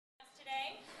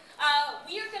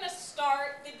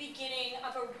beginning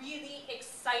of a really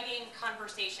exciting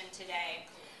conversation today.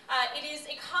 It is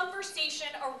a conversation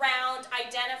around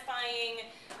identifying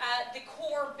the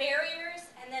core barriers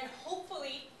and then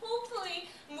hopefully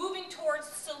moving towards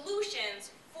solutions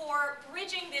for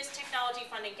bridging this technology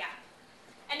funding gap.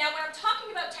 And now when I'm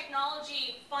talking about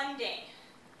technology funding,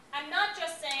 I'm not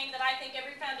just saying that I think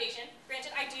every foundation,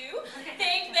 granted I do,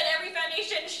 think that every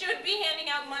foundation should be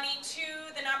handing out money to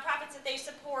the nonprofits that they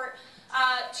support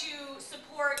to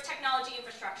support technology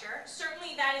infrastructure.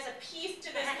 Certainly that is a piece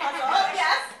to this puzzle,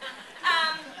 yes.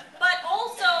 But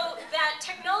also that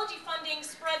technology funding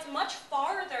spreads much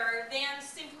farther than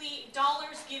simply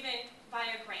dollars given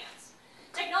via grants.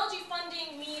 Technology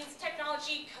funding means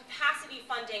technology capacity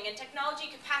funding and technology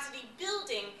capacity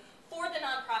building for the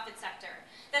nonprofit sector.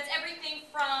 That's everything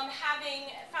from having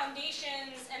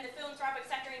foundations and the philanthropic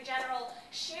sector in general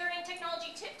sharing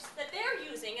technology tips that they're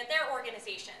using at their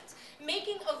organizations,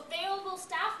 making available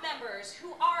staff members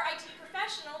who are IT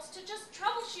professionals to just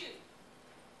troubleshoot,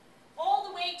 all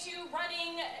the way to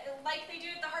running, like they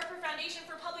do at the Harper Foundation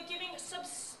for Public Giving,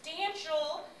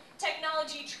 substantial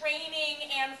technology training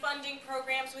and funding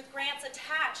programs with grants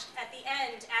attached at the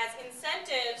end as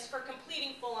incentives for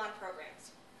completing full-on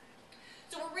programs.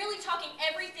 So we're really talking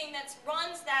everything that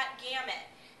runs that gamut,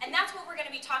 and that's what we're going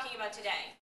to be talking about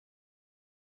today.